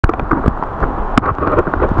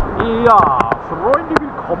Ja, Freunde,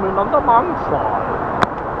 willkommen an der Mangfall.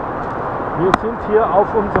 Wir sind hier auf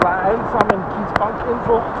unserer einsamen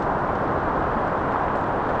Kiesbankinsel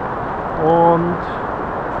und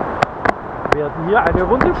werden hier eine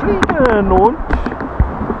Runde fliegen und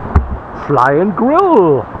Fly and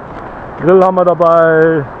Grill. Grill haben wir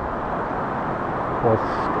dabei,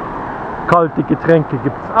 kalte Getränke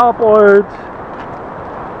gibt es auch bald.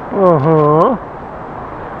 Aha.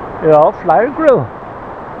 Ja, Fly and Grill.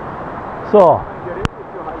 So.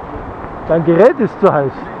 Dein Gerät ist zu heiß.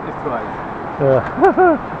 Ist zu heiß. Ja.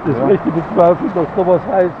 Das möchte ich bezweifeln, dass da was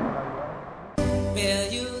heiß ist. Will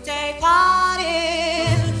you take part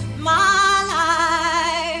in my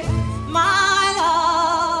life, my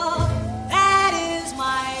love? That is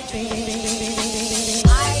my dream.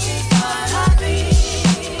 Life is but a dream.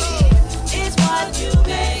 It's what you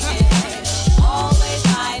make it. Always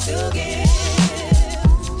try to give.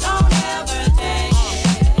 Don't ever take it.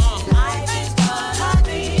 Life is but a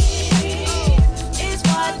dream. It's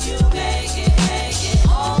what you make it.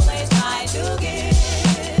 Always try to give.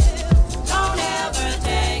 Don't ever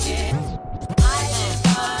take it. Life is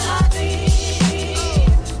but a dream.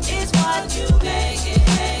 It's what you make it.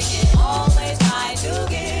 Always try to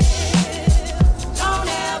give. Don't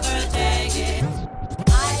ever take it.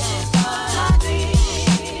 Life is but a dream.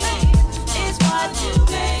 It's what you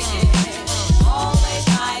make it. Always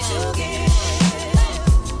try to give.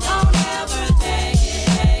 Don't ever take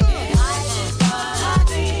it. Life is but a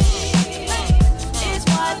dream. It's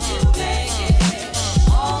what you make it.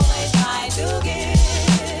 Always try to give.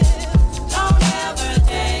 Don't ever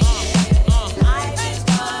take it. Life is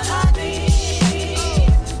but a dream.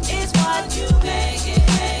 It's what you make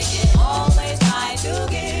it. Always try to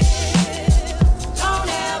give. Don't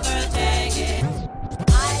ever take it.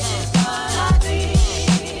 Life is but a dream.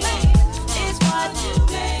 It's what you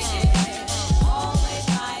make it. Always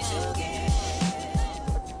try to give.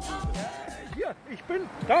 Hier,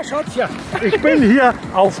 da schaut's ja, ich bin hier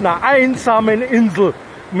auf einer einsamen Insel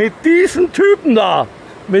mit diesem Typen da,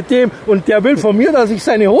 mit dem, und der will von mir, dass ich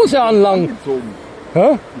seine Hose anlange. Angezogen.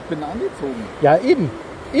 Hä? Ich bin angezogen. Ja, eben,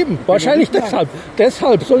 wahrscheinlich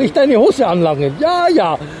deshalb soll ich deine Hose anlangen.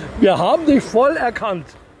 Ja, wir haben dich voll erkannt.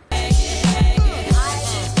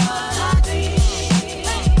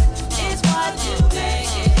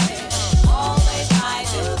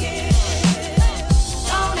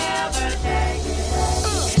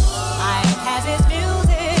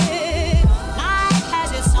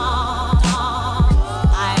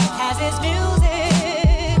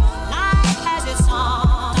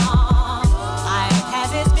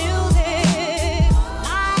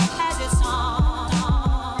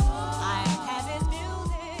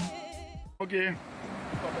 Okay.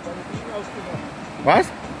 Was?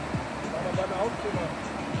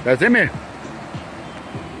 Da sind wir.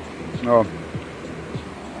 Ja.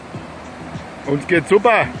 Uns geht's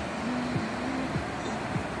super.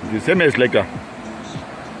 Die Semmel ist lecker.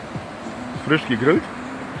 Frisch gegrillt.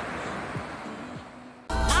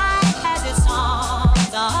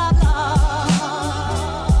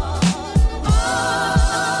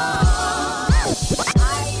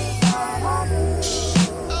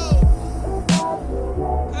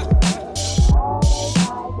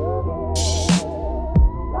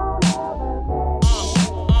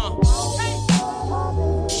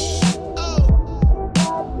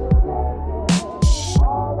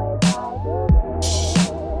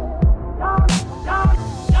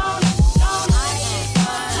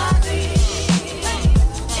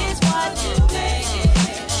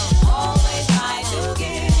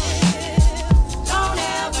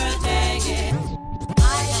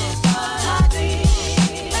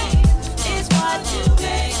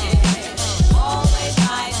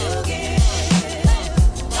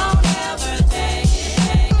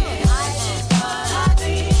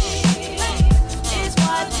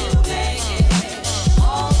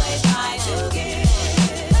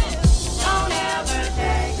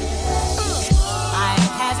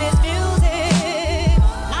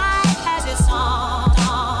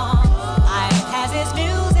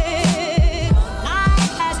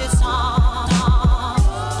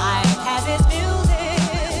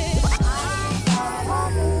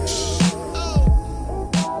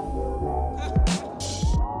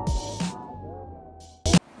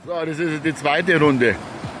 So, das ist die zweite Runde.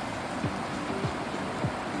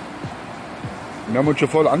 Wir haben uns schon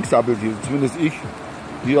voll angesappelt hier, zumindest ich.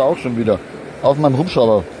 Hier auch schon wieder. Auf meinem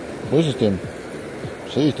Hubschrauber. Wo ist es denn?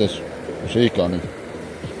 Sehe ich das? Sehe ich gar nicht.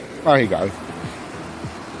 Ach, egal.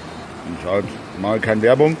 Ich halt mal keine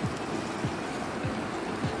Werbung.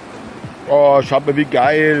 Oh, schaut mal wie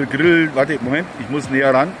geil. Grill. Warte, Moment. Ich muss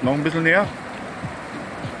näher ran. Noch ein bisschen näher.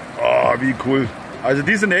 Oh, wie cool. Also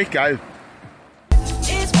die sind echt geil.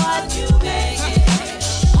 is what you